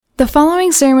The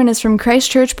following sermon is from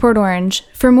Christ Church, Port Orange.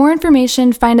 For more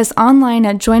information, find us online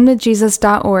at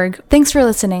joinwithjesus.org. Thanks for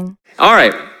listening. All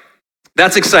right,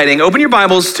 that's exciting. Open your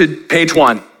Bibles to page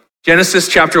 1, Genesis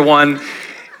chapter 1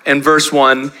 and verse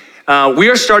 1. We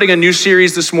are starting a new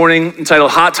series this morning entitled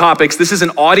Hot Topics. This is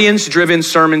an audience-driven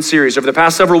sermon series. Over the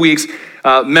past several weeks,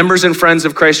 members and friends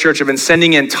of Christ Church have been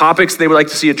sending in topics they would like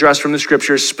to see addressed from the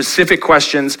scriptures, specific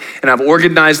questions, and I've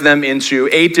organized them into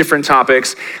 8 different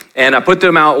topics. And I put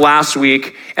them out last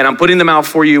week, and I'm putting them out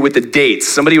for you with the dates.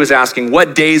 Somebody was asking,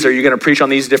 what days are you going to preach on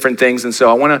these different things? And so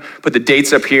I want to put the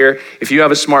dates up here. If you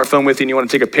have a smartphone with you and you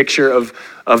want to take a picture of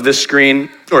this screen,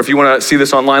 or if you want to see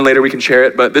this online later, we can share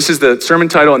it. But this is the sermon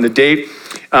title and the date,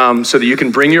 so that you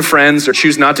can bring your friends or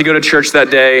choose not to go to church that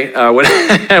day,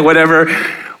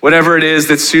 whatever it is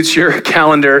that suits your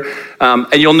calendar.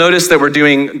 And you'll notice that we're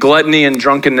doing gluttony and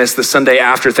drunkenness the Sunday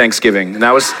after Thanksgiving. And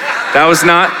that was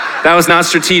not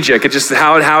strategic. It's just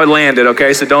how it landed,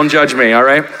 okay? So don't judge me, all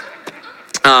right?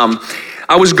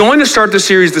 I was going to start the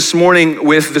series this morning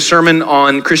with the sermon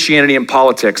on Christianity and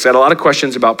politics. I had a lot of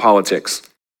questions about politics.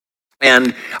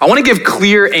 And I want to give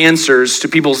clear answers to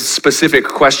people's specific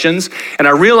questions. And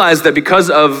I realized that because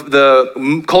of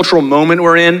the cultural moment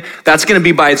we're in, that's going to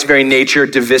be by its very nature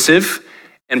divisive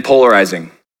and polarizing.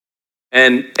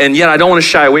 And yet I don't want to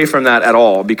shy away from that at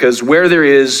all, because where there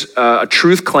is a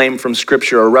truth claim from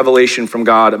Scripture or revelation from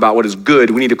God about what is good,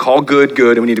 we need to call good,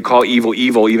 good, and we need to call evil,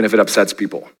 evil, even if it upsets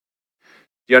people.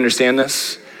 Do you understand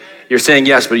this? You're saying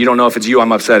yes, but you don't know if it's you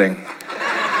I'm upsetting.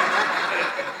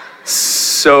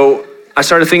 So I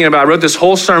started thinking about, I wrote this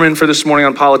whole sermon for this morning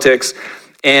on politics,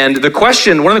 and one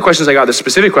of the questions I got, the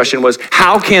specific question was,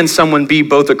 how can someone be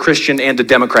both a Christian and a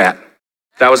Democrat?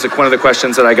 That was one of the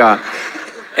questions that I got.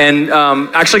 And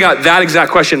actually got that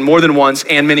exact question more than once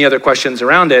and many other questions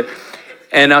around it.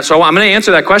 And so I'm going to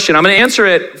answer that question. I'm going to answer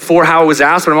it for how it was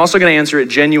asked, but I'm also going to answer it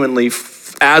genuinely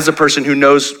as a person who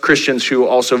knows Christians who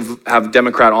also have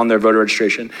Democrat on their voter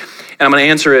registration. And I'm going to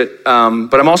answer it,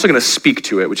 but I'm also going to speak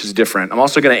to it, which is different. I'm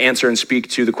also going to answer and speak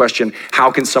to the question,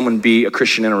 how can someone be a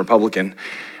Christian and a Republican?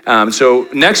 So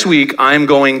next week, I'm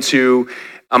going to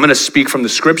speak from the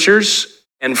scriptures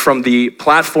and from the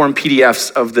platform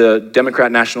PDFs of the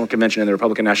Democrat National Convention and the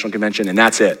Republican National Convention, and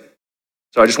that's it.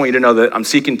 So I just want you to know that I'm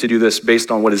seeking to do this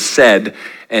based on what is said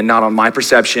and not on my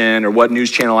perception or what news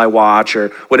channel I watch or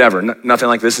whatever. Nothing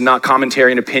like this. This is not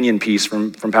commentary and opinion piece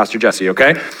from Pastor Jesse,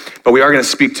 okay? But we are going to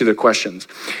speak to the questions.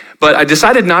 But I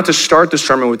decided not to start the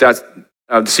sermon with that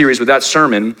series with that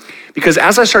sermon, because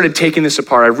as I started taking this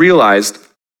apart, I realized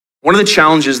one of the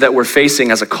challenges that we're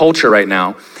facing as a culture right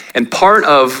now, and part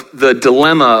of the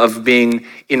dilemma of being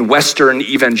in Western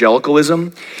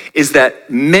evangelicalism, is that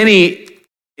many,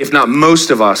 if not most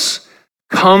of us,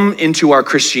 come into our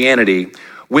Christianity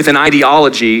with an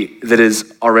ideology that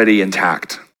is already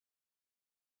intact.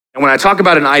 And when I talk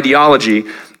about an ideology,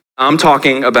 I'm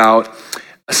talking about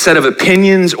a set of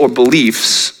opinions or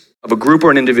beliefs of a group or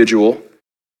an individual.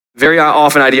 Very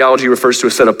often ideology refers to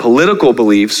a set of political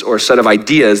beliefs or a set of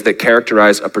ideas that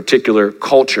characterize a particular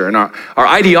culture. And our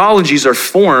ideologies are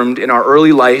formed in our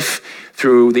early life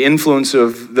through the influence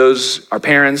of our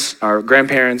parents, our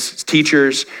grandparents,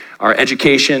 teachers, our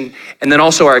education, and then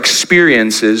also our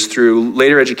experiences through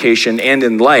later education and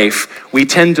in life. We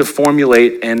tend to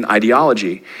formulate an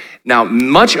ideology. Now,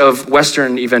 much of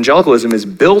Western evangelicalism is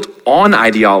built on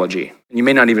ideology. And you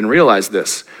may not even realize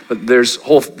this, but there's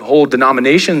whole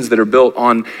denominations that are built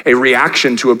on a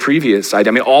reaction to a previous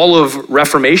idea. I mean, all of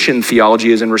Reformation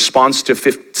theology is in response to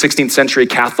 16th century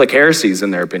Catholic heresies,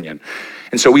 in their opinion.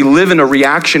 And so we live in a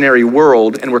reactionary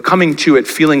world, and we're coming to it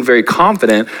feeling very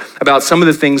confident about some of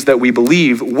the things that we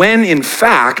believe, when in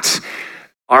fact,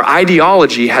 our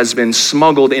ideology has been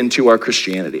smuggled into our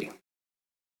Christianity.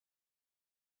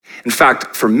 In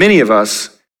fact, for many of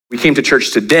us, we came to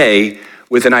church today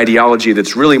with an ideology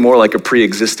that's really more like a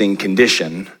pre-existing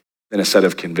condition than a set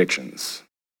of convictions.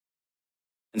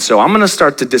 And so I'm going to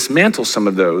start to dismantle some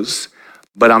of those,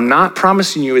 but I'm not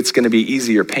promising you it's going to be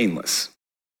easy or painless.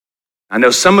 I know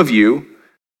some of you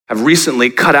have recently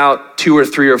cut out 2 or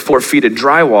 3 or 4 feet of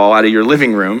drywall out of your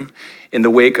living room in the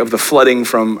wake of the flooding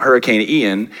from Hurricane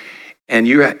Ian, and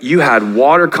you had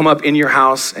water come up in your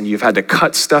house, and you've had to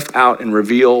cut stuff out and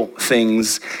reveal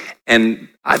things. And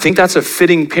I think that's a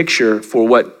fitting picture for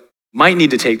what might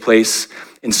need to take place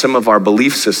in some of our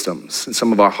belief systems, in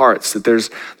some of our hearts, that there's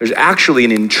actually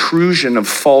an intrusion of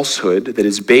falsehood that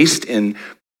is based in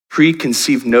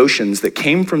preconceived notions that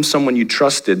came from someone you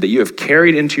trusted, that you have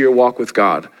carried into your walk with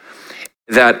God,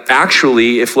 that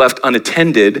actually, if left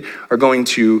unattended, are going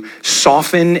to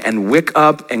soften and wick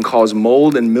up and cause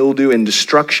mold and mildew and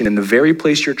destruction in the very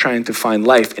place you're trying to find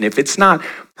life. And if it's not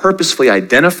purposefully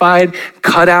identified,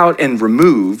 cut out, and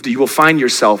removed, you will find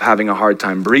yourself having a hard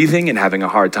time breathing and having a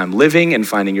hard time living and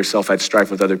finding yourself at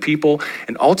strife with other people,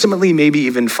 and ultimately maybe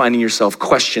even finding yourself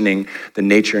questioning the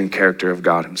nature and character of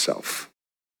God himself.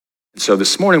 So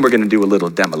this morning, we're going to do a little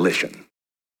demolition.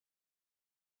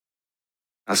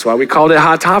 That's why we called it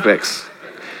Hot Topics.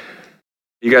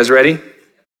 You guys ready?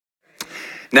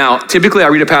 Now, typically I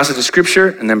read a passage of scripture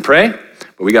and then pray,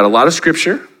 but we got a lot of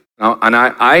scripture. And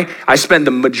I spent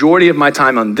the majority of my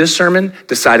time on this sermon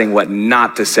deciding what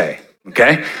not to say,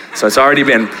 okay? So it's already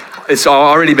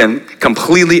been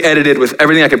completely edited with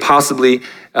everything I could possibly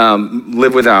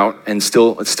live without, and it's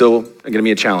still gonna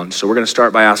be a challenge. So we're gonna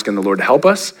start by asking the Lord to help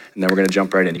us, and then we're gonna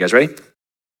jump right in. You guys ready?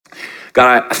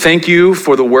 God, I thank you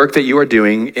for the work that you are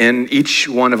doing in each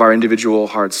one of our individual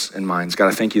hearts and minds. God,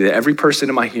 I thank you that every person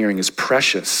in my hearing is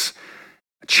precious,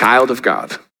 a child of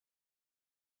God,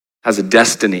 has a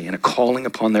destiny and a calling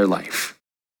upon their life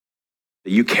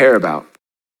that you care about,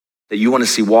 that you want to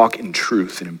see walk in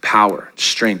truth and in power,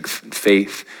 strength and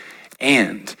faith,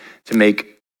 and to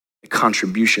make a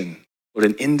contribution, Lord,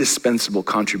 an indispensable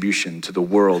contribution to the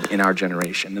world in our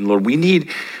generation. And Lord, we need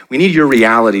your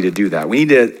reality to do that. We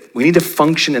need to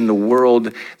function in the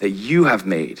world that you have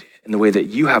made, in the way that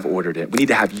you have ordered it. We need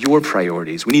to have your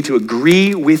priorities. We need to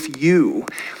agree with you,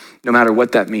 no matter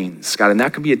what that means, God, and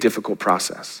that can be a difficult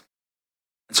process.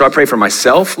 And so I pray for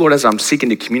myself, Lord, as I'm seeking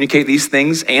to communicate these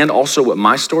things and also what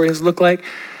my story has looked like.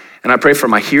 And I pray for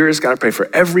my hearers, God, I pray for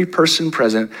every person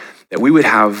present that we would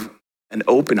have an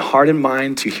open heart and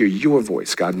mind to hear your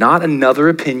voice, God, not another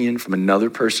opinion from another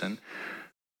person,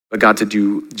 but God, to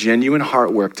do genuine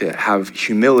heart work, to have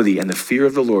humility and the fear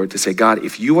of the Lord, to say, God,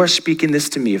 if you are speaking this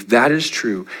to me, if that is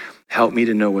true, help me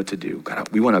to know what to do. God,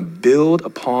 we want to build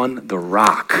upon the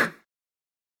rock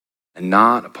and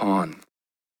not upon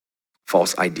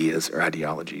false ideas or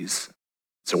ideologies.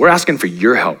 So we're asking for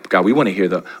your help. God, we want to hear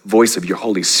the voice of your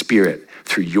Holy Spirit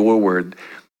through your word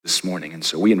this morning. And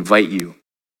so we invite you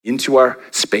into our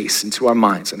space, into our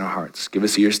minds and our hearts. Give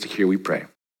us ears to hear, we pray.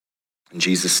 In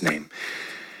Jesus' name,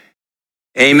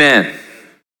 amen.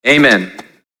 Amen.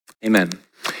 Amen.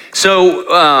 So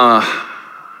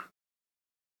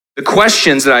the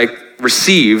questions that I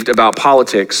received about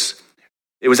politics,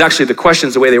 it was actually the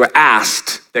questions, the way they were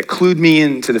asked, that clued me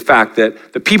into the fact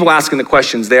that the people asking the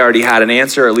questions, they already had an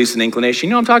answer, or at least an inclination.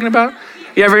 You know what I'm talking about?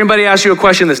 You ever anybody ask you a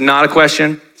question that's not a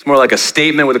question? It's more like a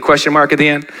statement with a question mark at the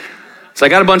end. So I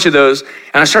got a bunch of those,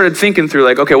 and I started thinking through,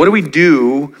 like, okay, what do we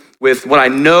do with what I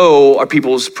know are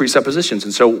people's presuppositions?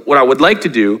 And so what I would like to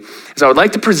do is I would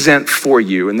like to present for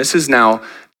you, and this is now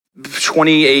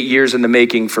 28 years in the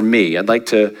making for me. I'd like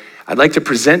to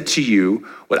present to you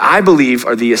what I believe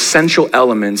are the essential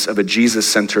elements of a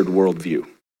Jesus-centered worldview.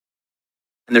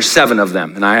 And there's 7 of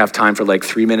them, and I have time for like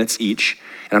 3 minutes each.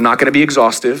 And I'm not going to be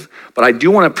exhaustive, but I do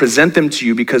want to present them to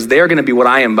you because they are going to be what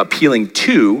I am appealing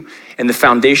to and the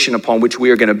foundation upon which we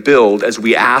are going to build as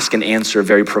we ask and answer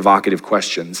very provocative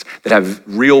questions that have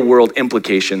real world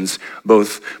implications,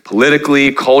 both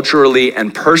politically, culturally,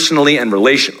 and personally and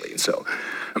relationally. So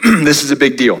this is a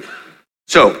big deal.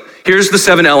 So here's the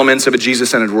 7 elements of a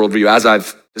Jesus-centered worldview as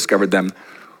I've discovered them.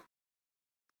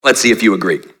 Let's see if you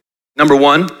agree. Number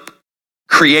 1,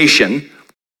 creation.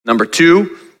 Number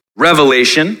 2,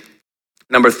 revelation.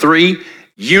 Number 3,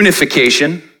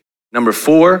 unification. Number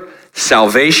 4,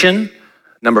 salvation.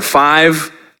 Number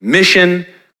 5, mission.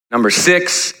 Number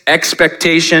 6,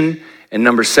 expectation. And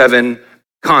number 7,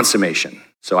 consummation.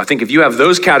 So I think if you have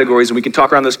those categories, and we can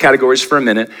talk around those categories for a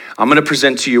minute, I'm going to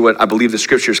present to you what I believe the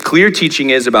scripture's clear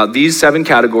teaching is about these 7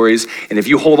 categories. And if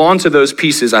you hold on to those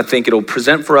pieces, I think it'll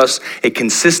present for us a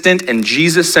consistent and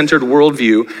Jesus-centered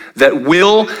worldview that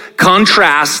will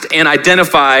contrast and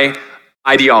identify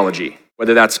ideology,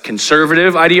 whether that's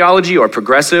conservative ideology or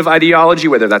progressive ideology,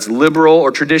 whether that's liberal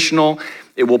or traditional.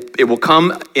 It will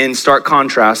come in stark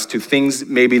contrast to things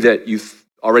maybe that you've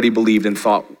already believed and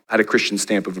thought had a Christian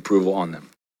stamp of approval on them.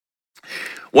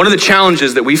 One of the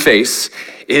challenges that we face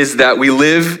is that we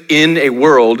live in a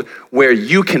world where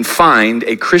you can find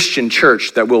a Christian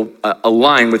church that will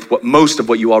align with most of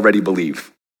what you already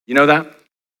believe. You know that?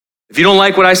 If you don't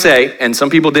like what I say, and some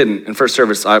people didn't in first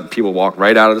service, people walk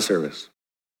right out of the service.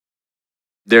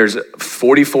 There's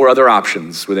 44 other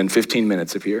options within 15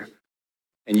 minutes of here.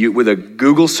 And with a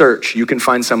Google search, you can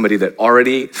find somebody that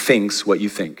already thinks what you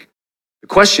think. The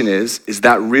question is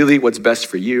that really what's best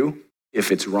for you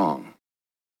if it's wrong?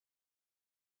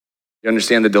 You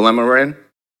understand the dilemma we're in?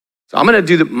 So I'm gonna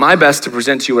do my best to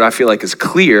present to you what I feel like is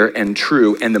clear and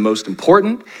true and the most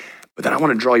important, but then I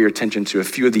wanna draw your attention to a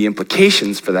few of the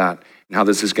implications for that and how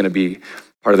this is gonna be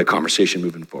part of the conversation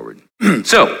moving forward.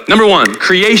 So, number one,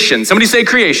 creation. Somebody say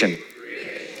creation.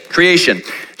 Creation.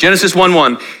 Genesis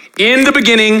 1:1. In the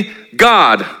beginning,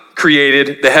 God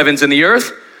created the heavens and the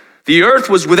earth. The earth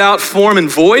was without form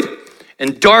and void,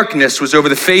 and darkness was over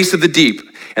the face of the deep.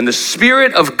 And the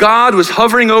Spirit of God was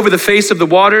hovering over the face of the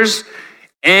waters.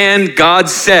 And God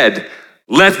said,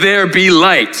 let there be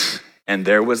light. And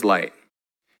there was light.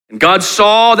 And God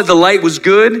saw that the light was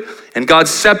good, and God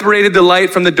separated the light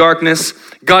from the darkness.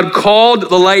 God called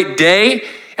the light day,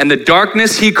 and the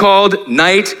darkness he called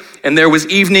night. And there was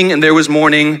evening and there was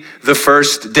morning the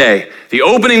first day. The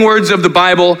opening words of the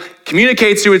Bible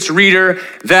communicates to its reader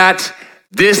that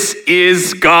this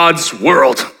is God's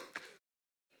world.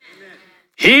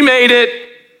 He made it.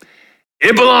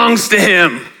 It belongs to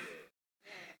him.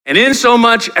 And in so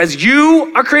much as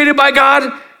you are created by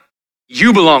God,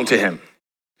 you belong to him.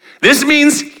 This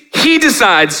means he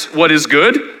decides what is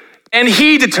good and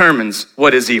he determines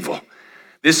what is evil.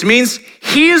 This means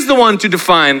he is the one to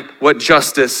define what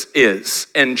justice is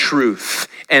and truth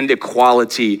and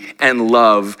equality and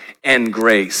love and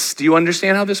grace. Do you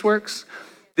understand how this works?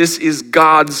 This is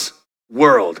God's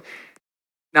world.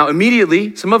 Now,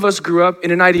 immediately, some of us grew up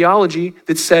in an ideology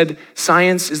that said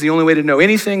science is the only way to know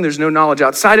anything. There's no knowledge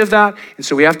outside of that. And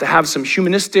so we have to have some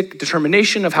humanistic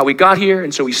determination of how we got here.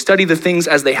 And so we study the things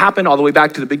as they happen, all the way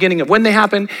back to the beginning of when they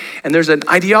happen. And there's an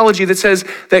ideology that says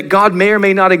that God may or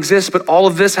may not exist, but all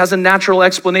of this has a natural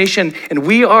explanation. And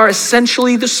we are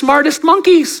essentially the smartest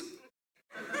monkeys.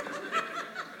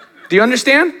 Do you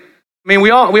understand? I mean, we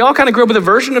all kind of grew up with a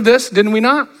version of this, didn't we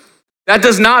not? That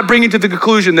does not bring you to the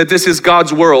conclusion that this is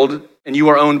God's world and you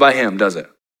are owned by him, does it?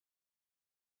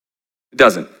 It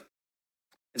doesn't.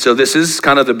 And so this is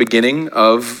kind of the beginning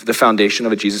of the foundation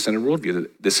of a Jesus-centered worldview.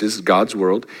 That this is God's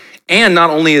world. And not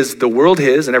only is the world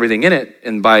his and everything in it,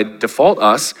 and by default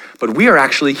us, but we are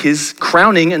actually his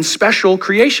crowning and special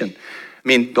creation. I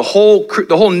mean, the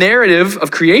whole narrative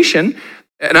of creation,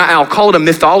 and I'll call it a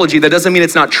mythology. That doesn't mean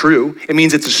it's not true. It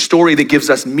means it's a story that gives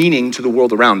us meaning to the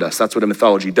world around us. That's what a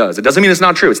mythology does. It doesn't mean it's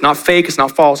not true. It's not fake. It's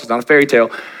not false. It's not a fairy tale.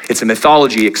 It's a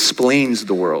mythology. It explains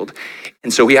the world.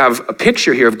 And so we have a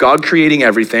picture here of God creating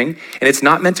everything, and it's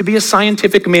not meant to be a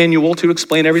scientific manual to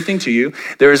explain everything to you.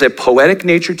 There is a poetic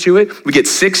nature to it. We get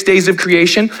 6 days of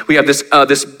creation. We have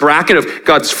this bracket of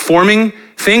God's forming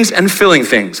things and filling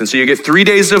things. And so you get 3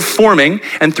 days of forming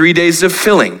and 3 days of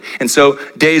filling. And so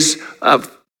days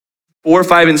 4,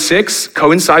 5, and 6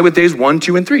 coincide with days 1,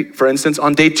 2, and 3. For instance,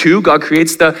 on day 2, God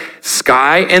creates the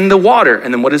sky and the water.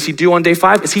 And then what does he do on day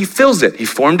 5? Is he fills it. He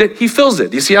formed it, he fills it.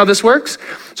 Do you see how this works?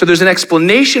 So there's an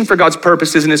explanation for God's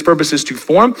purposes, and his purpose is to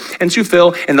form and to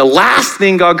fill. And the last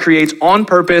thing God creates on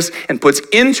purpose and puts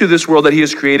into this world that he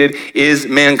has created is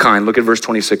mankind. Look at verse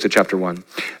 26 of chapter 1.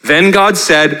 Then God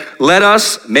said, let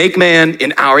us make man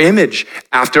in our image,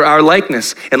 after our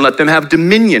likeness, and let them have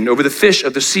dominion over the fish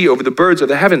of the sea, over the birds of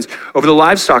the heavens, over the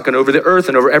livestock, and over the earth,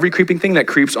 and over every creeping thing that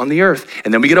creeps on the earth.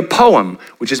 And then we get a poem,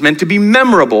 which is meant to be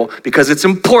memorable because it's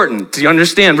important. Do you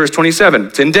understand? Verse 27,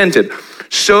 it's indented.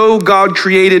 So God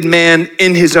created man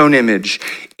in his own image.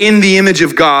 In the image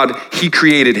of God, he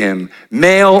created him.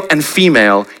 Male and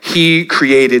female, he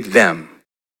created them.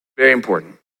 Very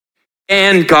important.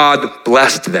 And God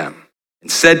blessed them and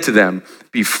said to them,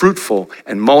 be fruitful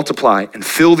and multiply and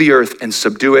fill the earth and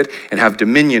subdue it and have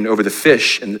dominion over the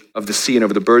fish and of the sea and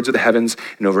over the birds of the heavens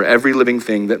and over every living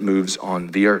thing that moves on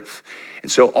the earth.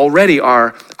 And so already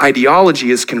our ideology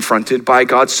is confronted by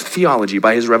God's theology,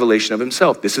 by his revelation of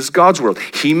himself. This is God's world.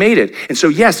 He made it. And so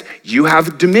yes, you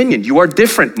have dominion. You are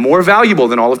different, more valuable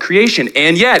than all of creation,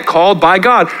 and yet called by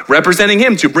God, representing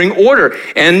him to bring order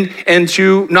and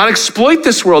to not exploit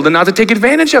this world and not to take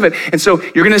advantage of it. And so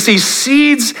you're gonna see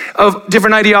seeds of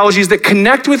different ideologies that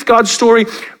connect with God's story,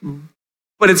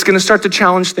 but it's gonna start to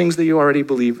challenge things that you already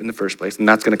believe in the first place. And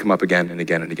that's gonna come up again and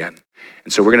again and again.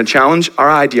 And so we're gonna challenge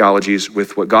our ideologies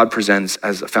with what God presents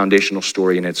as a foundational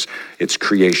story in its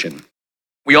creation.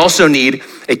 We also need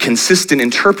a consistent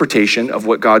interpretation of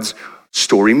what God's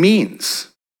story means.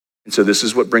 And so this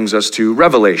is what brings us to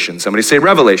Revelation. Somebody say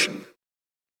Revelation.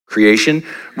 Creation,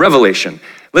 Revelation.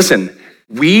 Listen,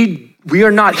 we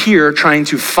are not here trying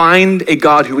to find a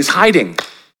God who is hiding.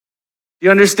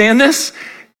 You understand this?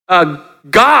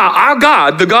 God, our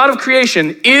God, the God of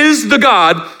creation, is the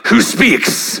God who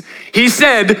speaks. He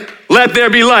said, let there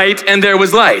be light, and there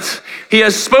was light. He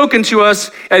has spoken to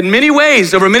us in many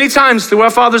ways, over many times, through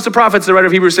our fathers, the prophets, the writer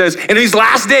of Hebrews says. In these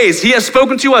last days, he has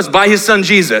spoken to us by his son,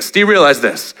 Jesus. Do you realize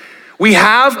this? We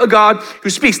have a God who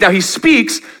speaks. Now, he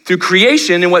speaks through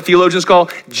creation in what theologians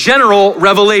call general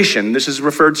revelation. This is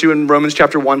referred to in Romans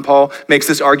chapter 1. Paul makes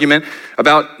this argument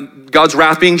about God's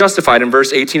wrath being justified in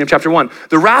verse 18 of chapter 1.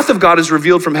 The wrath of God is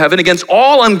revealed from heaven against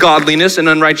all ungodliness and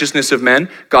unrighteousness of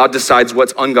men. God decides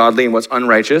what's ungodly and what's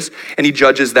unrighteous, and he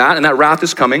judges that, and that wrath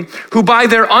is coming, who by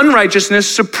their unrighteousness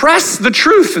suppress the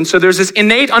truth. And so there's this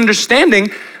innate understanding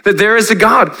that there is a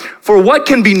God. For what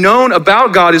can be known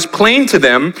about God is plain to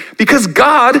them because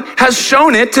God has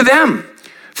shown it to them.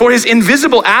 For his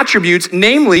invisible attributes,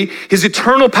 namely his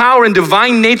eternal power and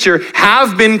divine nature,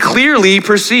 have been clearly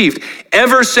perceived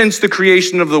ever since the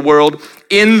creation of the world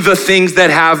in the things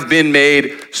that have been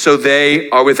made, so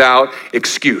they are without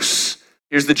excuse.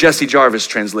 Here's the Jesse Jarvis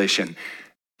translation.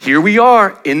 Here we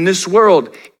are in this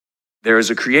world. There is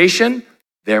a creation,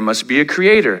 there must be a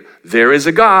creator. There is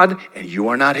a God, and you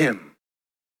are not him.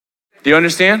 Do you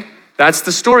understand? That's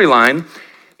the storyline.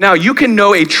 Now, you can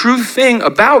know a true thing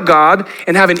about God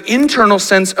and have an internal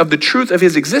sense of the truth of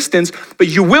his existence, but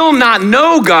you will not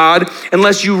know God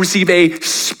unless you receive a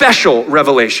special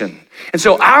revelation. And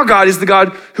so our God is the God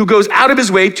who goes out of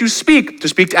his way to speak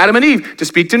to Adam and Eve, to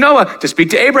speak to Noah, to speak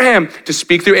to Abraham, to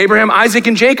speak through Abraham, Isaac,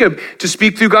 and Jacob, to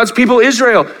speak through God's people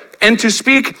Israel, and to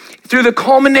speak through the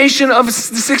culmination of the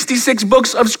 66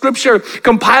 books of scripture,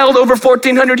 compiled over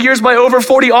 1,400 years by over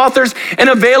 40 authors and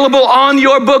available on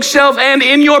your bookshelf and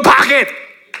in your pocket.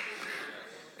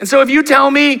 And so if you tell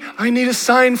me, I need a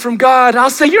sign from God, I'll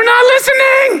say, you're not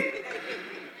listening.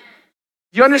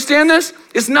 You understand this?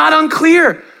 It's not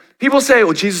unclear. People say,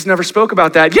 well, Jesus never spoke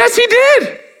about that. Yes, he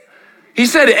did. He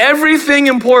said everything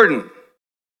important.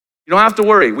 You don't have to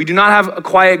worry. We do not have a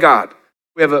quiet God.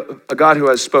 We have a God who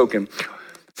has spoken.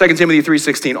 2 Timothy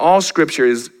 3:16, all scripture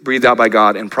is breathed out by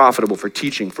God and profitable for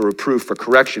teaching, for reproof, for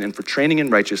correction, and for training in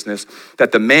righteousness,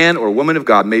 that the man or woman of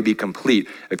God may be complete,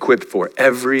 equipped for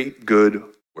every good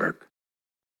work.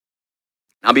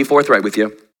 I'll be forthright with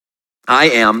you. I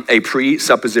am a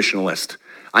presuppositionalist.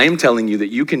 I am telling you that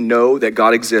you can know that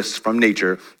God exists from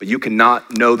nature, but you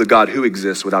cannot know the God who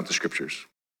exists without the scriptures.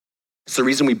 It's the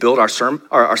reason we build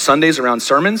our Sundays around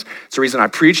sermons. It's the reason I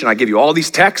preach and I give you all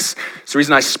these texts. It's the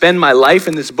reason I spend my life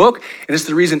in this book. And it's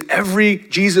the reason every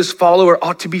Jesus follower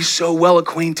ought to be so well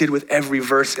acquainted with every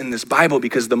verse in this Bible,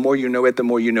 because the more you know it, the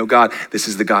more you know God. This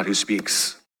is the God who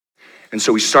speaks. And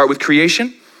so we start with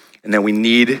creation, and then we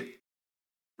need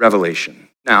revelation.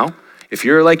 Now, if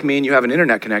you're like me and you have an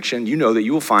internet connection, you know that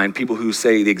you will find people who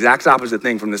say the exact opposite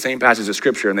thing from the same passage of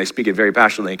scripture, and they speak it very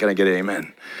passionately. Can I get an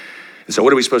amen? And so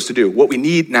what are we supposed to do? What we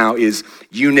need now is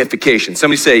unification.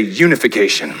 Somebody say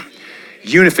unification.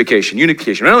 Unification. We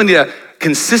not only need a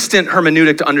consistent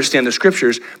hermeneutic to understand the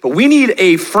scriptures, but we need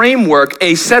a framework,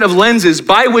 a set of lenses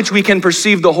by which we can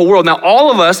perceive the whole world. Now,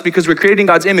 all of us, because we're creating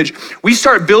God's image, we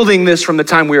start building this from the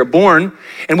time we are born,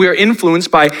 and we are influenced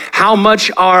by how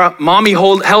much our mommy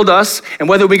held us and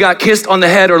whether we got kissed on the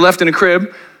head or left in a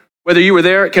crib. Whether you were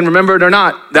there, can remember it or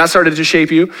not, that started to shape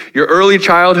you. Your early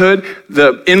childhood,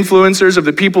 the influencers of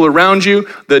the people around you,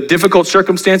 the difficult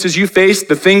circumstances you faced,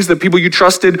 the things that people you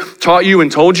trusted taught you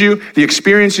and told you, the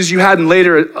experiences you had in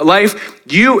later life,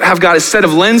 you have got a set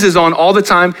of lenses on all the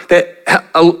time that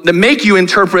make you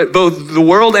interpret both the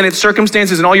world and its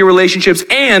circumstances and all your relationships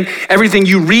and everything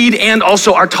you read and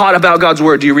also are taught about God's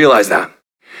word. Do you realize that?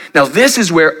 Now, this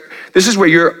is where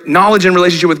your knowledge and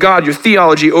relationship with God, your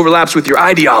theology overlaps with your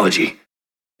ideology.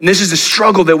 And this is the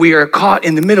struggle that we are caught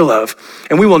in the middle of.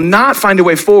 And we will not find a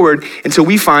way forward until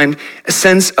we find a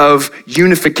sense of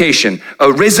unification,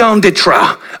 a raison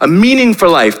d'etre, a meaning for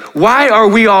life. Why are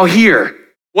we all here?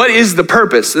 What is the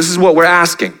purpose? This is what we're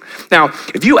asking. Now,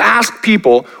 if you ask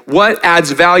people what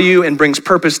adds value and brings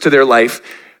purpose to their life,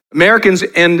 Americans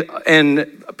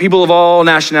and people of all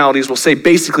nationalities will say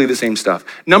basically the same stuff.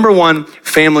 Number one,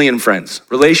 family and friends.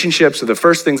 Relationships are the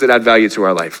first things that add value to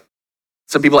our life.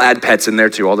 Some people add pets in there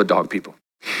too, all the dog people.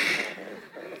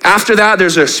 After that,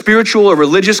 there's a spiritual or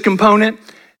religious component.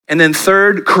 And then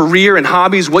third, career and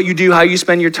hobbies, what you do, how you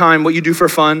spend your time, what you do for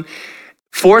fun.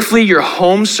 Fourthly, your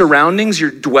home surroundings,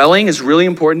 your dwelling is really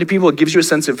important to people. It gives you a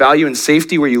sense of value and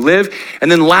safety where you live.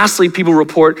 And then lastly, people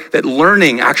report that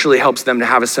learning actually helps them to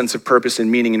have a sense of purpose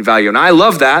and meaning and value. And I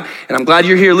love that, and I'm glad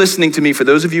you're here listening to me for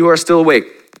those of you who are still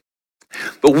awake.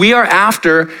 But we are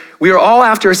all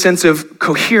after a sense of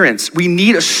coherence. We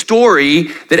need a story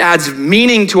that adds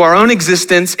meaning to our own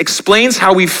existence, explains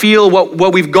how we feel,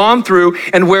 what we've gone through,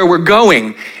 and where we're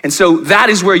going. And so that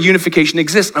is where unification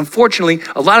exists. Unfortunately,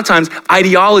 a lot of times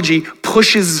ideology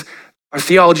pushes our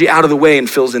theology out of the way and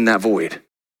fills in that void.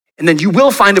 And then you will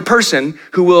find a person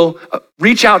who will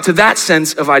reach out to that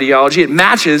sense of ideology. It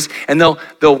matches, and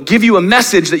they'll give you a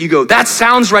message that you go, that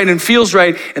sounds right and feels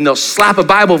right, and they'll slap a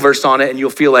Bible verse on it, and you'll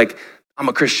feel like, I'm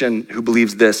a Christian who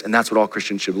believes this, and that's what all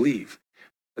Christians should believe.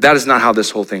 But that is not how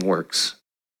this whole thing works.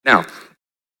 Now,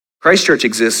 Christ Church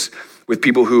exists with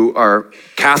people who are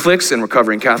Catholics and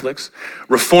recovering Catholics,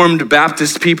 Reformed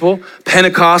Baptist people,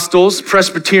 Pentecostals,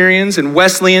 Presbyterians and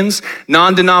Wesleyans,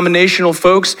 non-denominational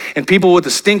folks, and people with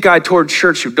a stink eye toward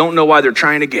church who don't know why they're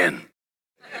trying again.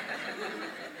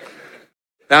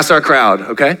 That's our crowd,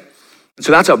 okay? And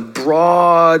so that's a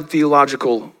broad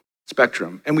theological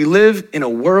spectrum. And we live in a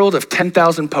world of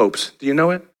 10,000 popes. Do you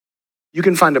know it? You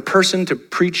can find a person to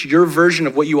preach your version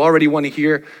of what you already want to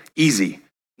hear easy.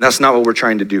 That's not what we're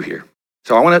trying to do here.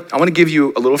 So I want to give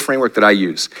you a little framework that I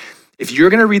use. If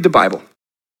you're going to read the Bible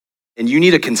and you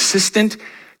need a consistent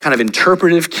kind of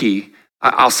interpretive key,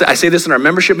 I say this in our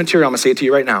membership material. I'm going to say it to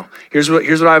you right now. Here's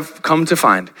what I've come to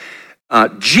find.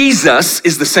 Jesus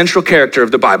is the central character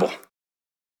of the Bible.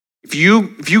 If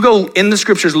you go in the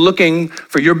scriptures looking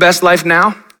for your best life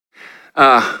now,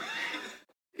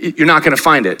 you're not going to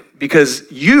find it,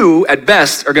 because you, at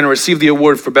best, are going to receive the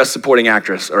award for best supporting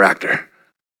actress or actor,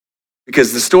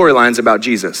 because the storyline's about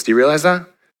Jesus. Do you realize that?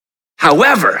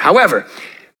 However,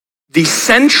 the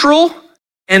central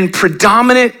and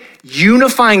predominant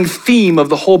unifying theme of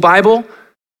the whole Bible,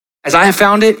 as I have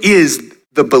found it, is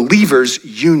the believer's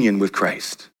union with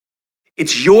Christ.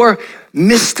 It's your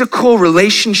mystical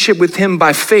relationship with him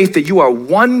by faith, that you are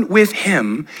one with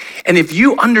him. And if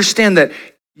you understand that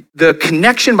the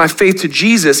connection by faith to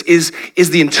Jesus is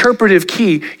the interpretive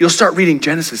key, you'll start reading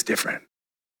Genesis different.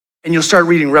 And you'll start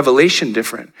reading Revelation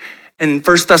different. And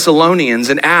 1 Thessalonians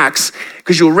and Acts,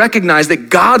 because you'll recognize that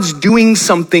God's doing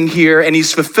something here and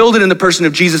he's fulfilled it in the person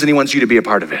of Jesus and he wants you to be a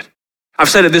part of it. I've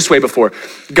said it this way before.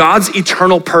 God's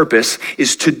eternal purpose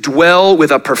is to dwell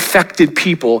with a perfected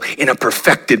people in a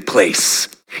perfected place.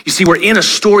 You see, we're in a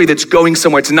story that's going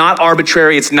somewhere. It's not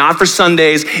arbitrary. It's not for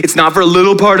Sundays. It's not for a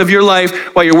little part of your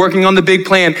life while you're working on the big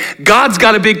plan. God's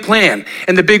got a big plan.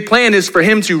 And the big plan is for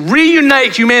him to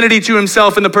reunite humanity to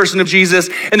himself in the person of Jesus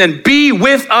and then be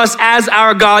with us as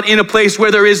our God in a place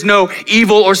where there is no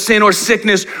evil or sin or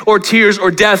sickness or tears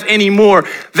or death anymore.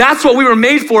 That's what we were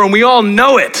made for, and we all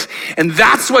know it. And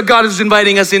that's what God is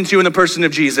inviting us into in the person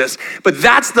of Jesus. But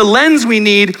that's the lens we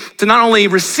need to not only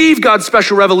receive God's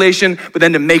special revelation, but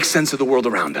then to make sense of the world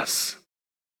around us.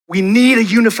 We need a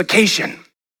unification.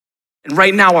 And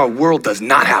right now, our world does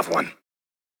not have one.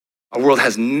 Our world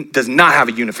does not have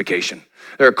a unification.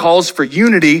 There are calls for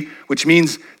unity, which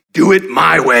means do it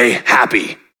my way,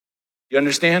 happy. You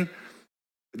understand?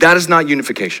 That is not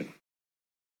unification.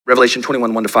 Revelation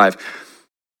 21, 1-5.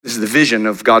 This is the vision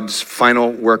of God's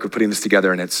final work of putting this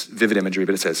together, and it's vivid imagery,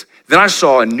 but it says, then I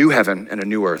saw a new heaven and a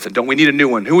new earth. And don't we need a new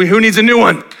one? Who needs a new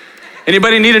one?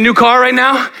 Anybody need a new car right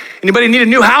now? Anybody need a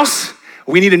new house?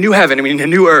 We need a new heaven and we need a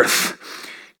new earth.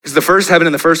 Because the first heaven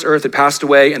and the first earth had passed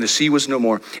away and the sea was no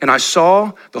more. And I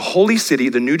saw the holy city,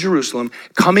 the New Jerusalem,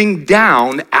 coming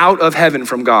down out of heaven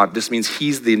from God. This means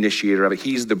he's the initiator of it.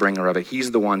 He's the bringer of it.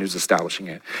 He's the one who's establishing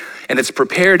it. And it's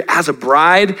prepared as a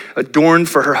bride adorned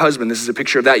for her husband. This is a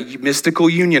picture of that mystical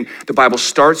union. The Bible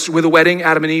starts with a wedding,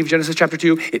 Adam and Eve, Genesis chapter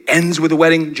 2. It ends with a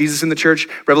wedding, Jesus in the church,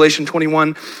 Revelation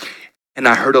 21. And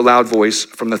I heard a loud voice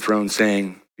from the throne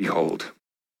saying, behold,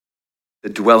 the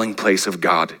dwelling place of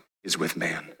God is with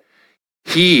man.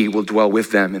 He will dwell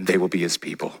with them and they will be his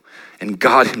people. And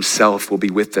God himself will be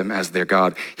with them as their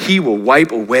God. He will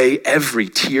wipe away every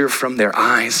tear from their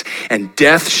eyes, and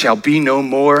death shall be no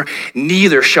more.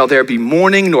 Neither shall there be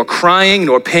mourning, nor crying,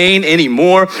 nor pain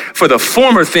anymore, for the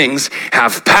former things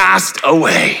have passed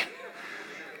away.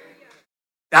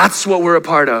 That's what we're a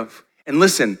part of. And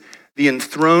listen, the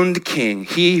enthroned king,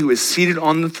 he who is seated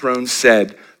on the throne,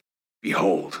 said,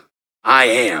 behold, I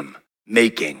am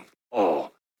making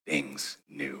all things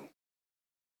new.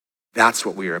 That's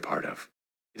what we are a part of.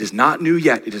 It is not new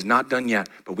yet. It is not done yet,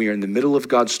 but we are in the middle of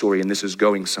God's story and this is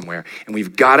going somewhere. And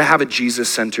we've got to have a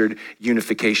Jesus-centered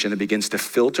unification that begins to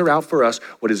filter out for us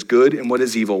what is good and what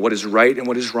is evil, what is right and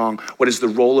what is wrong, what is the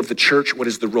role of the church, what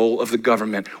is the role of the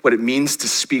government, what it means to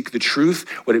speak the truth,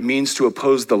 what it means to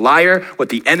oppose the liar, what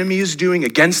the enemy is doing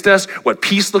against us, what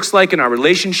peace looks like in our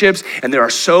relationships. And there are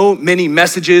so many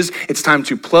messages. It's time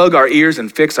to plug our ears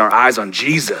and fix our eyes on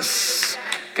Jesus.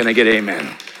 Can I get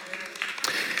amen?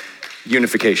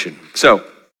 Unification. So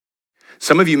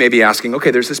some of you may be asking, okay,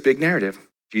 there's this big narrative.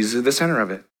 Jesus is the center of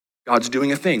it. God's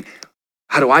doing a thing.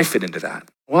 How do I fit into that?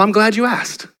 Well, I'm glad you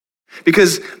asked.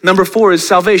 Because number 4 is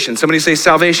salvation. Somebody say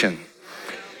salvation.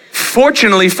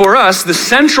 Fortunately for us, the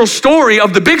central story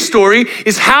of the big story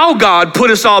is how God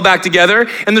put us all back together.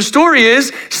 And the story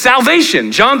is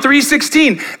salvation. John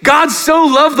 3:16. God so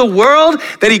loved the world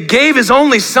that he gave his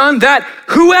only son that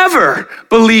whoever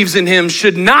believes in him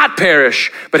should not perish,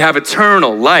 but have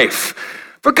eternal life.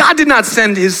 For God did not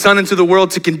send his son into the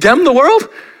world to condemn the world,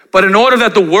 but in order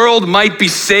that the world might be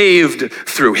saved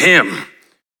through him.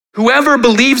 Whoever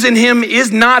believes in him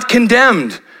is not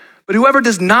condemned, but whoever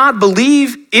does not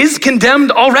believe is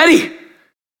condemned already,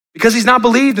 because he's not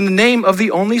believed in the name of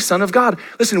the only Son of God.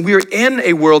 Listen, we are in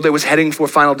a world that was heading for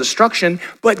final destruction,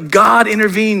 but God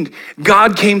intervened.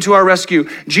 God came to our rescue.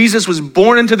 Jesus was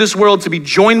born into this world to be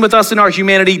joined with us in our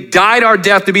humanity, died our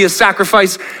death to be a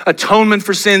sacrifice, atonement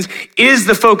for sins, is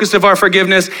the focus of our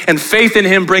forgiveness, and faith in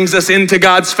him brings us into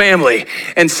God's family.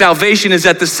 And salvation is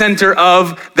at the center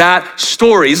of that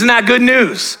story. Isn't that good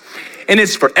news? And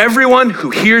it's for everyone who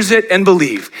hears it and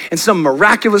believe. And some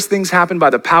miraculous things happen by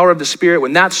the power of the Spirit.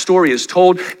 When that story is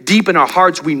told deep in our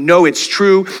hearts, we know it's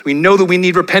true. We know that we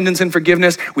need repentance and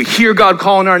forgiveness. We hear God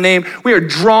calling our name. We are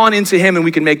drawn into him, and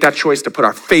we can make that choice to put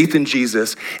our faith in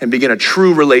Jesus and begin a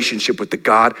true relationship with the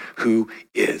God who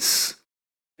is.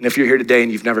 And if you're here today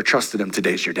and you've never trusted him,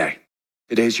 today's your day.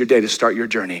 Today's your day to start your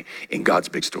journey in God's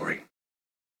big story.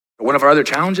 But one of our other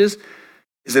challenges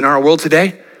is in our world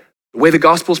today, the way the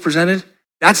gospel is presented,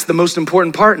 that's the most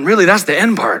important part, and really that's the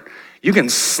end part. You can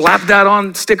slap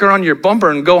that sticker on your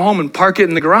bumper and go home and park it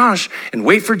in the garage and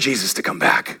wait for Jesus to come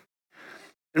back.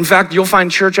 In fact, you'll find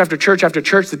church after church after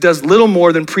church that does little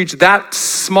more than preach that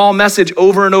small message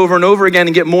over and over and over again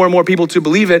and get more and more people to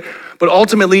believe it, but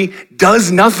ultimately does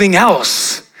nothing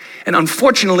else. And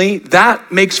unfortunately,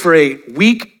 that makes for a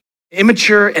weak,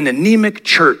 immature, and anemic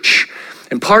church.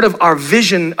 And part of our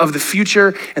vision of the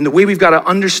future and the way we've got to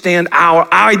understand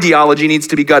our ideology needs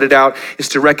to be gutted out is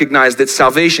to recognize that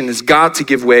salvation has got to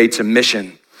give way to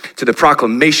mission, to the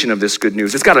proclamation of this good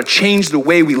news. It's got to change the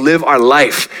way we live our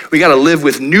life. We got to live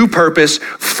with new purpose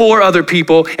for other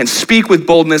people and speak with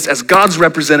boldness as God's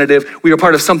representative. We are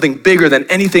part of something bigger than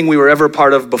anything we were ever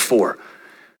part of before.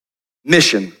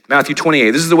 Mission, Matthew 28.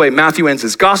 This is the way Matthew ends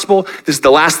his gospel. This is the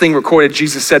last thing recorded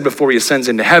Jesus said before he ascends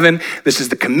into heaven. This is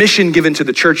the commission given to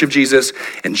the church of Jesus.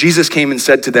 And Jesus came and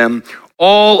said to them,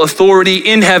 all authority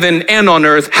in heaven and on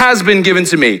earth has been given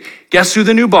to me. Guess who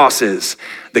the new boss is?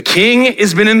 The king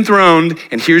has been enthroned,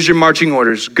 and here's your marching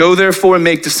orders. Go therefore and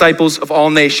make disciples of all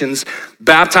nations,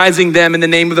 baptizing them in the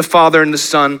name of the Father and the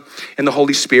Son and the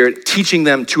Holy Spirit, teaching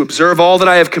them to observe all that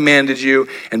I have commanded you.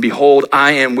 And behold,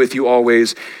 I am with you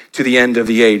always to the end of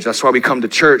the age. That's why we come to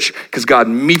church, because God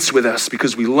meets with us,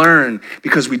 because we learn,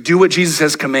 because we do what Jesus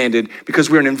has commanded, because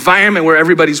we're an environment where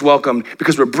everybody's welcomed,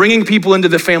 because we're bringing people into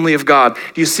the family of God.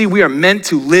 Do you see, we are meant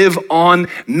to live on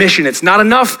mission. It's not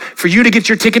enough for you to get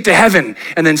your ticket to heaven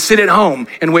and then sit at home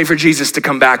and wait for Jesus to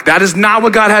come back. That is not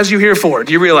what God has you here for.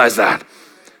 Do you realize that?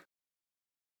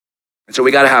 And so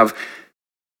we got to have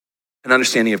an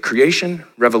understanding of creation,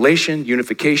 revelation,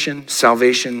 unification,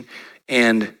 salvation,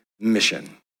 and mission.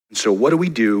 And so what do we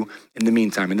do in the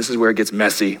meantime? And this is where it gets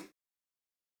messy.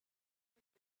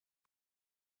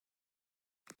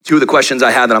 Two of the questions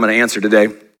I had that I'm going to answer today,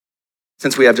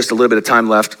 since we have just a little bit of time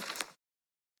left,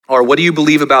 are what do you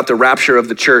believe about the rapture of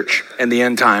the church and the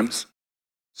end times?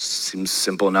 Seems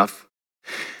simple enough.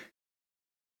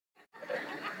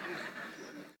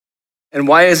 And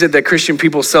why is it that Christian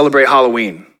people celebrate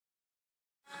Halloween?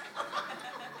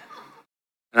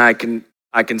 And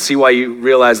I can see why you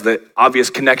realize the obvious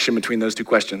connection between those two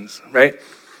questions, right?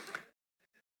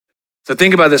 So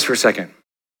think about this for a second.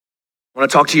 I want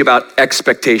to talk to you about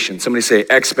expectation. Somebody say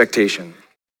expectation.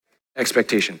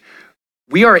 Expectation.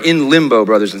 We are in limbo,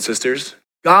 brothers and sisters.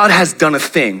 God has done a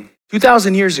thing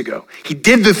 2,000 years ago. He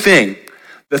did the thing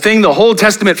the whole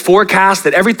Testament forecast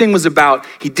that everything was about.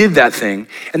 He did that thing.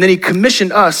 And then he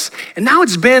commissioned us. And now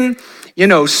it's been,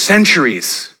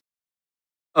 centuries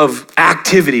of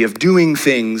activity, of doing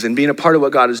things and being a part of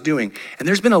what God is doing. And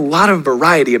there's been a lot of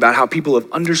variety about how people have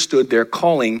understood their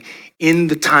calling in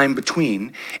the time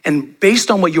between. And based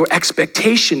on what your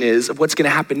expectation is of what's going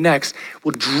to happen next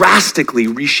will drastically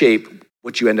reshape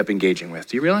what you end up engaging with.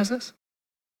 Do you realize this?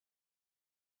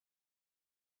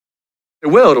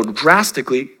 It'll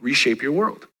drastically reshape your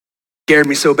world. Scared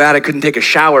me so bad I couldn't take a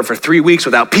shower for 3 weeks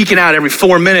without peeking out every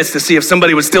 4 minutes to see if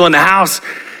somebody was still in the house.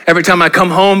 Every time I come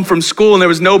home from school and there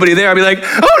was nobody there, I'd be like,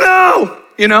 oh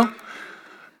no,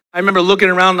 I remember looking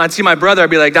around and I'd see my brother, I'd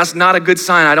be like, that's not a good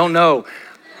sign, I don't know.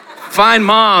 Find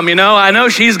mom, I know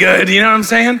she's good, you know what I'm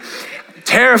saying?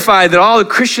 Terrified that all the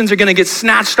Christians are gonna get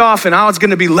snatched off and all it's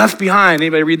gonna be left behind.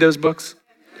 Anybody read those books?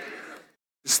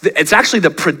 It's actually the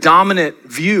predominant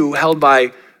view held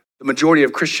by the majority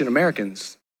of Christian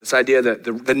Americans. This idea that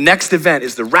the next event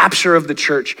is the rapture of the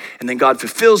church, and then God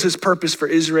fulfills his purpose for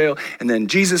Israel, and then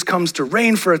Jesus comes to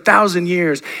reign for 1,000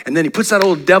 years, and then he puts that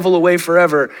old devil away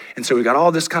forever. And so we got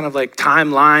all this kind of like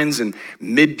timelines and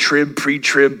mid-trib,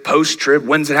 pre-trib, post-trib.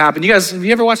 When's it happen? You guys, have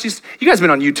you ever watched these? You guys been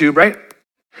on YouTube, right?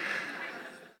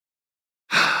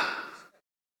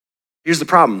 Here's the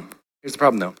problem. Here's the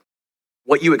problem though.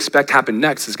 What you expect to happen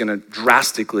next is gonna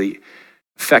drastically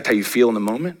affect how you feel in the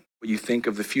moment, what you think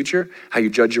of the future, how you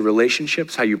judge your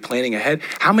relationships, how you're planning ahead.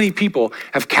 How many people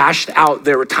have cashed out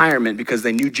their retirement because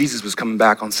they knew Jesus was coming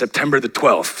back on September the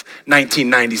 12th,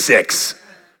 1996?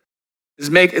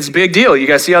 It's a big deal. You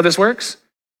guys see how this works?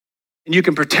 And you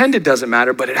can pretend it doesn't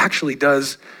matter, but it actually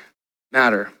does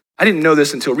matter. I didn't know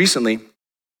this until recently.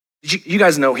 You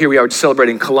guys know, here we are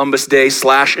celebrating Columbus Day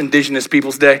 / Indigenous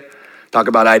Peoples Day. Talk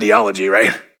about ideology,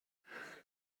 right?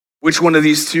 Which one of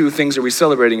these two things are we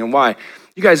celebrating and why?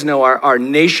 You guys know our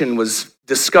nation was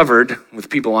discovered, with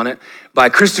people on it, by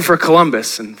Christopher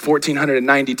Columbus in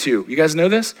 1492. You guys know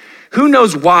this? Who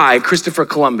knows why Christopher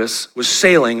Columbus was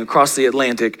sailing across the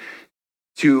Atlantic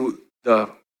to the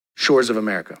shores of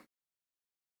America?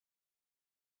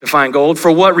 To find gold?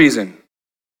 For what reason?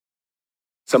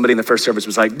 Somebody in the first service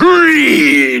was like,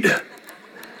 greed!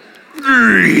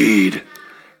 Greed.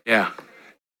 Yeah.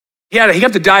 He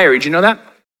got the diary, did you know that?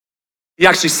 He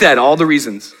actually said all the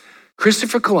reasons.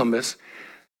 Christopher Columbus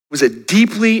was a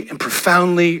deeply and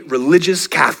profoundly religious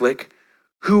Catholic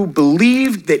who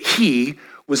believed that he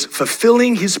was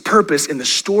fulfilling his purpose in the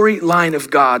storyline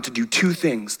of God to do two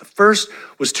things. The first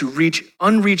was to reach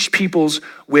unreached peoples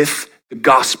with the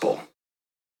gospel.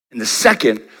 And the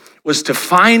second was to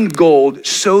find gold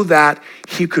so that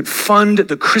he could fund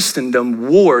the Christendom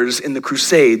wars in the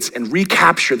Crusades and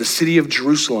recapture the city of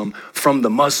Jerusalem from the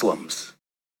Muslims.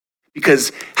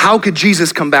 Because how could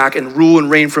Jesus come back and rule and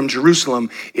reign from Jerusalem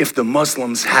if the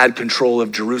Muslims had control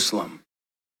of Jerusalem?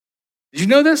 Did you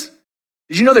know this?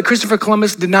 Did you know that Christopher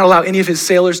Columbus did not allow any of his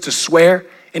sailors to swear,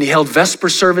 and he held Vesper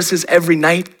services every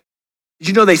night? Did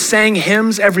you know they sang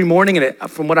hymns every morning, and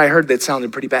from what I heard, that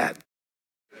sounded pretty bad?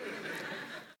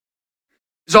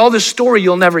 There's all this story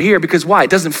you'll never hear because why? It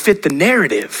doesn't fit the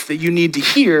narrative that you need to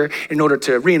hear in order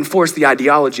to reinforce the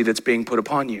ideology that's being put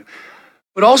upon you.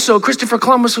 But also, Christopher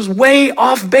Columbus was way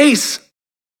off base.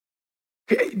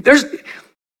 You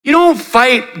don't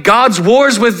fight God's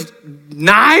wars with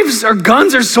knives or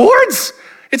guns or swords.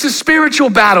 It's a spiritual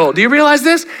battle. Do you realize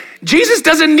this? Jesus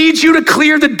doesn't need you to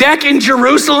clear the deck in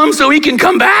Jerusalem so he can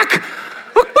come back.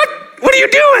 What are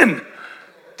you doing?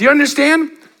 Do you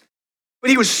understand? But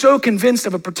he was so convinced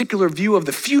of a particular view of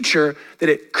the future that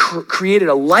it created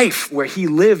a life where he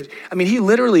lived. I mean, he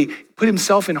literally put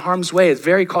himself in harm's way at the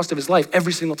very cost of his life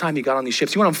every single time he got on these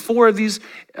ships. He went on 4 of these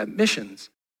missions.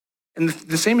 And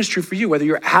the same is true for you, whether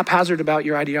you're haphazard about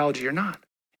your ideology or not.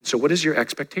 So what is your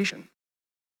expectation?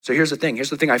 So here's the thing.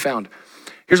 Here's the thing I found.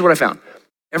 Here's what I found.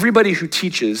 Everybody who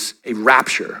teaches a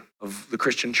rapture of the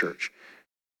Christian church,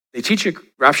 they teach a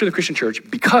rapture of the Christian church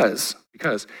because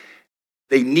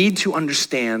they need to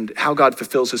understand how God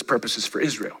fulfills his purposes for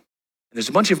Israel. And there's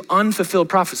a bunch of unfulfilled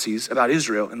prophecies about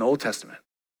Israel in the Old Testament.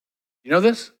 You know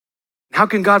this? How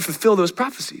can God fulfill those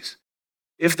prophecies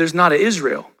if there's not an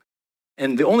Israel?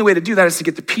 And the only way to do that is to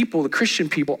get the people, the Christian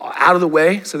people, out of the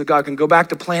way so that God can go back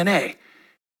to plan A.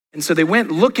 And so they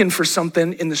went looking for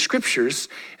something in the scriptures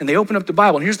and they opened up the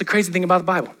Bible. And here's the crazy thing about the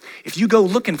Bible. If you go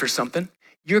looking for something,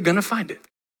 you're gonna find it.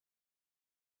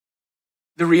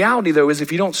 The reality, though, is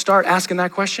if you don't start asking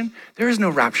that question, there is no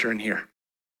rapture in here.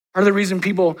 Part of the reason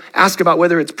people ask about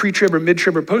whether it's pre-trib or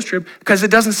mid-trib or post-trib, because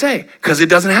it doesn't say, because it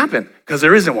doesn't happen, because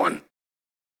there isn't one.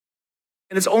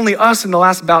 And it's only us in the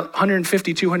last about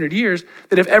 150, 200 years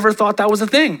that have ever thought that was a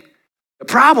thing. The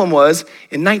problem was,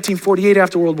 in 1948,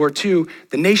 after World War II,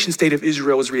 the nation state of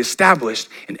Israel was reestablished,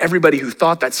 and everybody who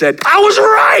thought that said, I was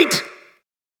right!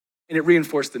 And it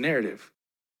reinforced the narrative.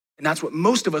 And that's what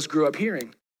most of us grew up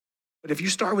hearing. But if you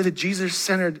start with a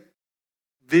Jesus-centered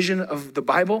vision of the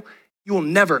Bible, you will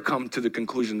never come to the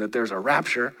conclusion that there's a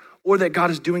rapture or that God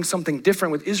is doing something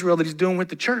different with Israel that he's doing with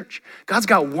the church. God's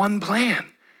got one plan.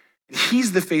 And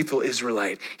he's the faithful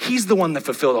Israelite. He's the one that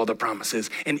fulfilled all the promises.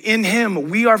 And in him,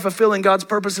 we are fulfilling God's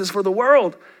purposes for the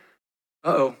world.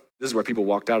 Uh-oh, this is where people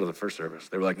walked out of the first service.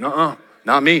 They were like, nuh-uh,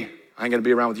 not me. I ain't gonna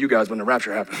be around with you guys when the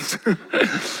rapture happens.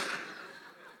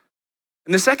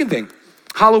 And the second thing,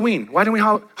 Halloween. Why don't we,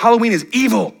 Halloween is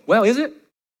evil. Well, is it?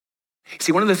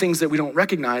 See, one of the things that we don't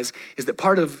recognize is that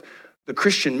part of the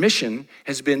Christian mission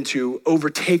has been to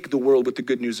overtake the world with the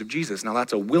good news of Jesus. Now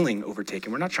that's a willing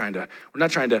overtaking. We're not trying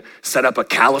to set up a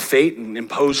caliphate and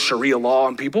impose Sharia law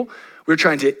on people. We're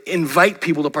trying to invite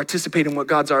people to participate in what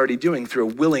God's already doing through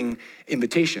a willing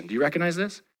invitation. Do you recognize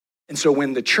this? And so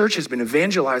when the church has been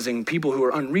evangelizing people who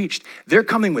are unreached, they're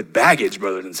coming with baggage,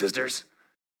 brothers and sisters.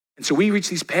 And so we reach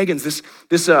these pagans.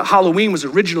 This Halloween was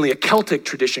originally a Celtic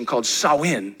tradition called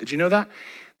Samhain. Did you know that?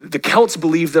 The Celts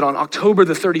believed that on October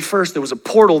the 31st, there was a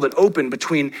portal that opened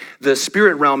between the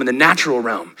spirit realm and the natural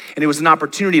realm. And it was an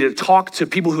opportunity to talk to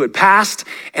people who had passed,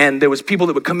 and there was people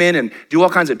that would come in and do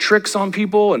all kinds of tricks on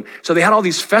people. And so they had all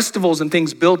these festivals and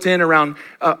things built in around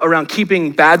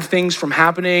keeping bad things from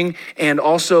happening, and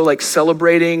also like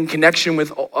celebrating connection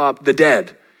with the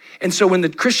dead. And so when the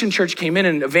Christian church came in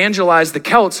and evangelized the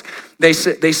Celts, they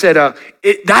said,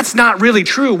 that's not really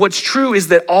true. What's true is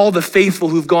that all the faithful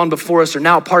who've gone before us are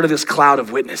now part of this cloud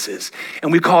of witnesses.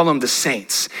 And we call them the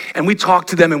saints. And we talk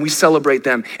to them and we celebrate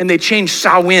them. And they changed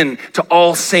Samhain to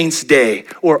All Saints Day,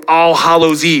 or All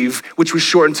Hallows Eve, which was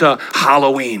shortened to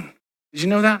Halloween. Did you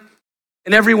know that?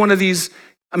 And every one of these,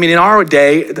 in our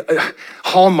day,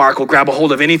 Hallmark will grab a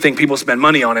hold of anything people spend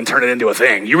money on and turn it into a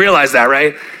thing. You realize that,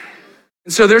 right?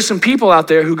 And so there's some people out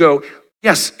there who go,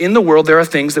 yes, in the world, there are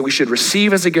things that we should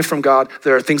receive as a gift from God.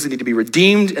 There are things that need to be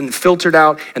redeemed and filtered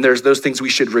out, and there's those things we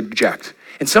should reject.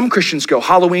 And some Christians go,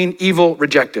 Halloween, evil,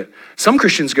 reject it. Some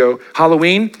Christians go,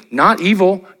 Halloween, not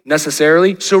evil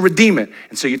necessarily, so redeem it.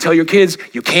 And so you tell your kids,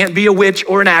 you can't be a witch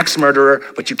or an axe murderer,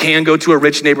 but you can go to a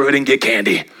rich neighborhood and get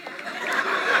candy.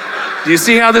 Do you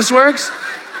see how this works?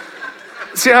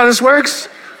 See how this works?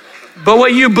 But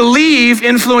what you believe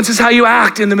influences how you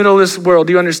act in the middle of this world.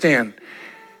 Do you understand?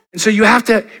 And so you want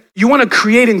to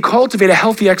create and cultivate a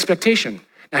healthy expectation.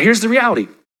 Now here's the reality.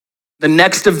 The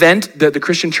next event that the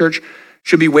Christian church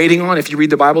should be waiting on, if you read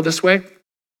the Bible this way,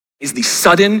 is the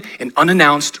sudden and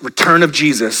unannounced return of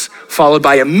Jesus, followed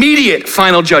by immediate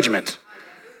final judgment,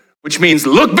 which means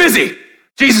look busy,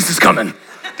 Jesus is coming.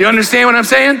 Do you understand what I'm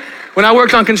saying? When I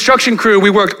worked on construction crew,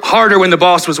 we worked harder when the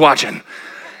boss was watching.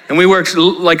 And we worked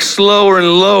like slower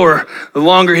and lower the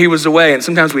longer he was away. And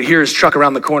sometimes we'd hear his truck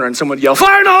around the corner and someone would yell,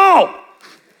 fire in the hole!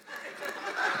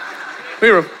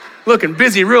 We were looking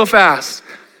busy real fast.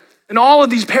 And all of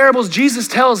these parables Jesus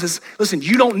tells us, listen,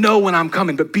 you don't know when I'm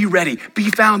coming, but be ready, be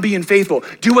found, being faithful,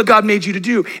 do what God made you to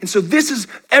do. And so this is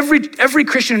every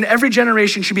Christian in every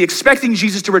generation should be expecting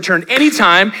Jesus to return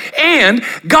anytime, and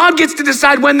God gets to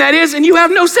decide when that is, and you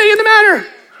have no say in the matter.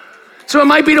 So it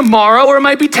might be tomorrow or it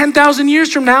might be 10,000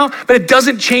 years from now, but it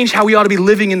doesn't change how we ought to be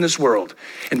living in this world.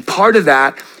 And part of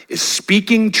that is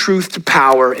speaking truth to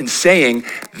power and saying,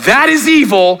 that is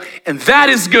evil and that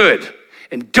is good.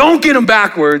 And don't get them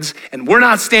backwards, and we're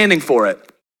not standing for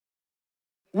it.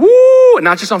 Woo! And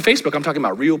not just on Facebook, I'm talking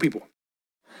about real people.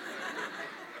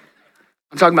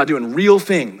 I'm talking about doing real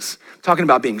things. I'm talking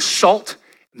about being salt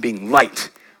and being light.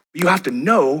 You have to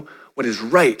know what is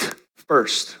right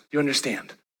first. Do you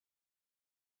understand?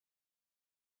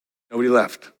 Nobody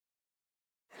left.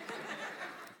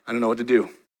 I don't know what to do.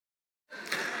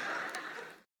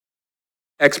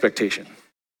 Expectation.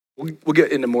 We'll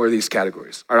get into more of these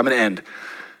categories. All right, I'm going to end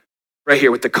right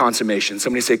here with the consummation.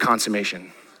 Somebody say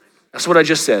consummation. That's what I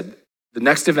just said. The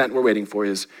next event we're waiting for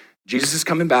is Jesus is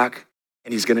coming back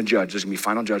and he's going to judge. There's going to be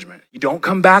final judgment. You don't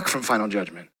come back from final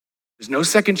judgment. There's no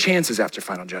second chances after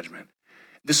final judgment.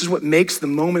 This is what makes the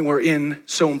moment we're in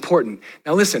so important.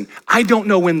 Now listen, I don't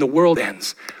know when the world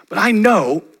ends, but I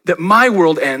know that my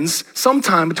world ends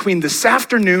sometime between this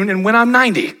afternoon and when I'm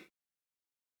 90. Do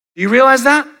you realize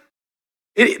that?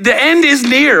 The end is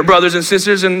near, brothers and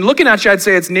sisters, and looking at you, I'd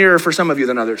say it's nearer for some of you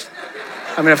than others.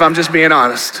 If I'm just being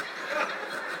honest.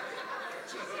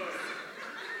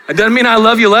 It doesn't mean I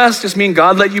love you less, just mean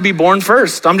God let you be born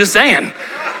first. I'm just saying.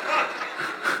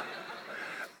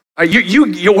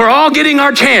 We're all getting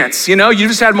our chance, you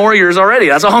just had more years already.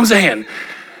 That's all I'm saying.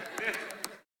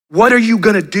 What are you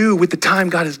gonna do with the time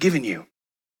God has given you?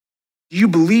 Do you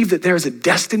believe that there is a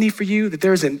destiny for you, that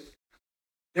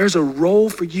there's a role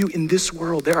for you in this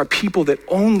world? There are people that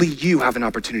only you have an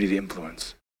opportunity to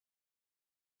influence.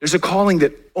 There's a calling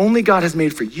that only God has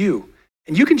made for you,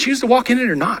 and you can choose to walk in it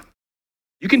or not.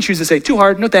 You can choose to say, too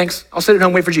hard, no thanks. I'll sit at home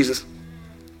and wait for Jesus.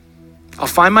 I'll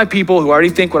find my people who already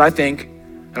think what I think,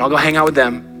 and I'll go hang out with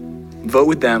them, vote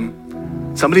with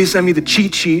them. Somebody send me the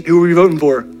cheat sheet. Who are we voting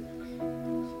for?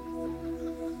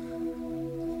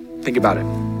 Think about it.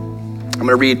 I'm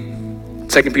gonna read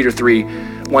 2 Peter 3,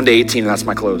 1-18, and that's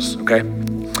my close, okay?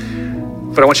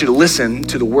 But I want you to listen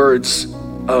to the words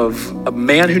of a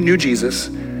man who knew Jesus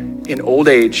in old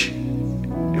age,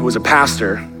 who was a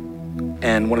pastor,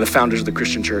 and one of the founders of the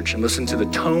Christian church, and listen to the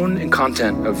tone and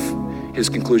content of his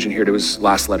conclusion here to his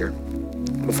last letter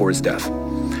before his death.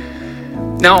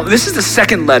 Now, this is the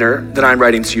second letter that I'm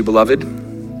writing to you, beloved.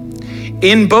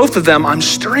 In both of them, I'm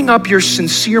stirring up your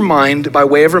sincere mind by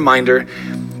way of reminder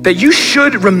that you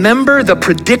should remember the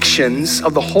predictions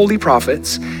of the holy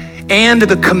prophets and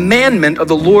the commandment of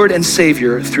the Lord and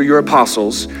Savior through your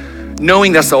apostles,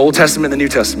 knowing that's the Old Testament and the New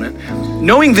Testament.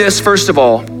 Knowing this, first of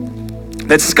all,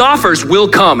 that scoffers will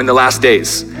come in the last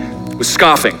days with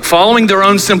scoffing, following their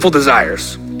own sinful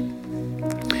desires.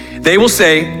 They will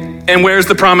say, and where's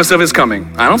the promise of his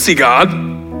coming? I don't see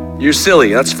God. You're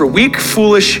silly. That's for weak,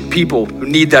 foolish people who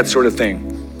need that sort of thing.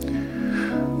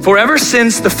 For ever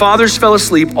since the fathers fell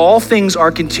asleep, all things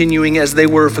are continuing as they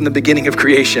were from the beginning of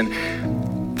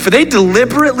creation. For they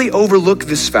deliberately overlook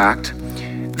this fact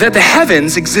that the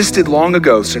heavens existed long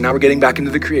ago. So now we're getting back into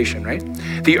the creation, right?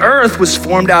 The earth was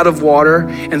formed out of water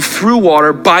and through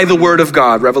water by the word of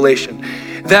God, Revelation.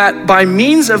 That by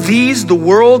means of these, the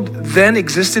world then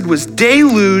existed, was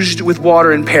deluged with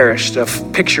water and perished, a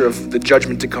picture of the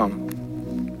judgment to come.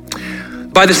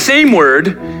 By the same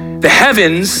word, the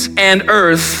heavens and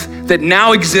earth that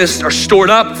now exist are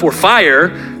stored up for fire,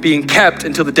 being kept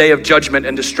until the day of judgment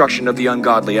and destruction of the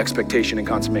ungodly, expectation and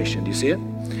consummation. Do you see it?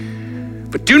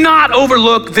 But do not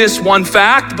overlook this one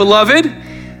fact, beloved,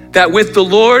 that with the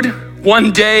Lord,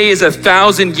 one day is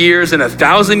 1,000 years, and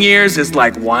 1,000 years is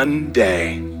like one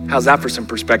day. How's that for some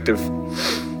perspective?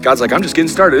 God's like, I'm just getting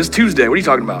started. It's Tuesday. What are you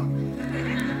talking about?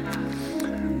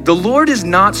 The Lord is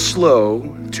not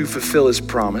slow to fulfill his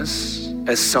promise,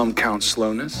 as some count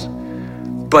slowness,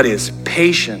 but is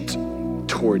patient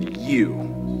toward you,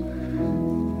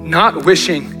 not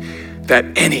wishing that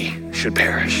any should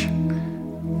perish,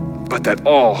 but that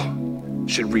all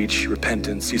should reach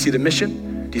repentance. Do you see the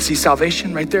mission? Do you see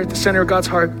salvation right there at the center of God's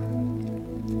heart?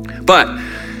 But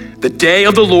the day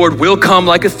of the Lord will come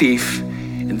like a thief,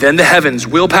 and then the heavens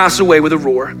will pass away with a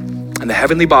roar, and the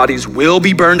heavenly bodies will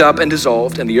be burned up and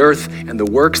dissolved, and the earth and the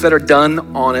works that are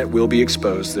done on it will be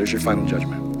exposed. There's your final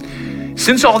judgment.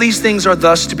 Since all these things are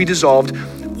thus to be dissolved,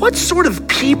 what sort of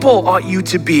people ought you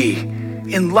to be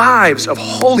in lives of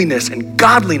holiness and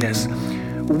godliness,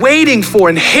 waiting for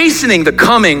and hastening the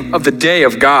coming of the day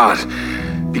of God,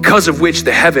 because of which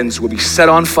the heavens will be set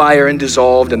on fire and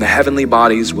dissolved, and the heavenly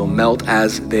bodies will melt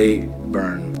as they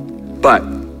burn. But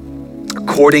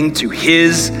according to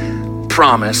his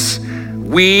promise,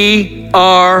 we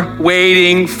are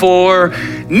waiting for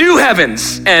new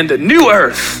heavens and a new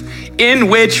earth in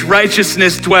which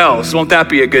righteousness dwells. Won't that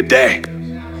be a good day?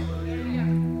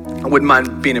 I wouldn't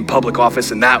mind being in public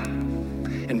office in that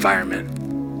environment.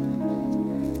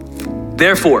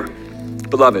 Therefore,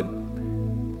 beloved,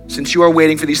 since you are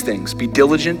waiting for these things, be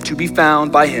diligent to be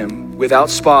found by him without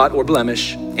spot or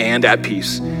blemish and at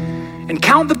peace. And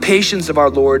count the patience of our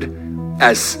Lord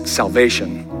as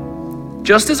salvation.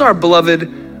 Just as our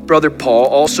beloved brother Paul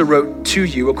also wrote to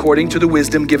you according to the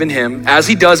wisdom given him, as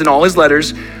he does in all his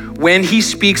letters, when he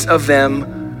speaks of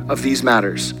them, of these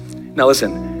matters. Now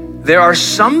listen, there are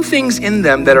some things in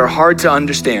them that are hard to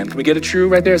understand. Can we get a true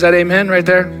right there? Is that amen right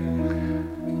there?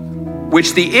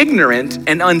 Which the ignorant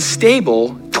and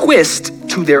unstable twist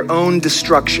to their own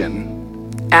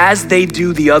destruction, as they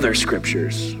do the other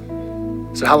scriptures.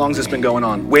 So how long has this been going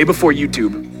on? Way before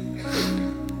YouTube.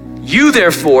 You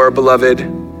therefore, beloved,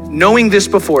 knowing this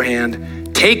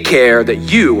beforehand, take care that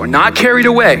you are not carried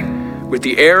away with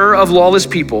the error of lawless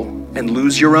people and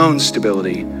lose your own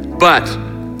stability, but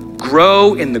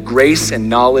grow in the grace and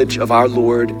knowledge of our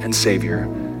Lord and Savior,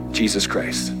 Jesus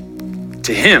Christ.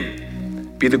 To him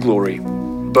be the glory,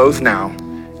 both now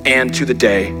and to the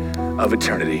day of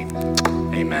eternity.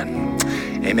 Amen.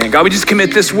 Amen. God, we just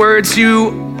commit this word to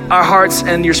our hearts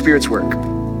and your Spirit's work.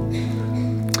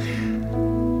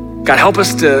 God, help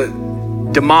us to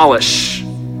demolish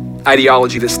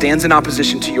ideology that stands in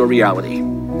opposition to your reality,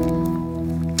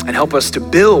 and help us to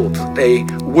build a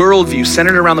worldview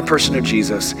centered around the person of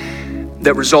Jesus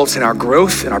that results in our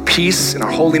growth, in our peace, in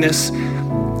our holiness,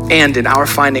 and in our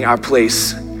finding our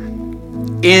place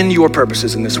in your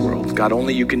purposes in this world. God,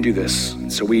 only you can do this.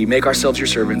 So we make ourselves your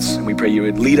servants, and we pray you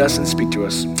would lead us and speak to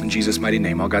us. In Jesus' mighty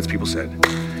name, all God's people said,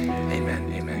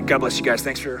 amen, amen. God bless you guys.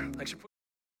 Thanks for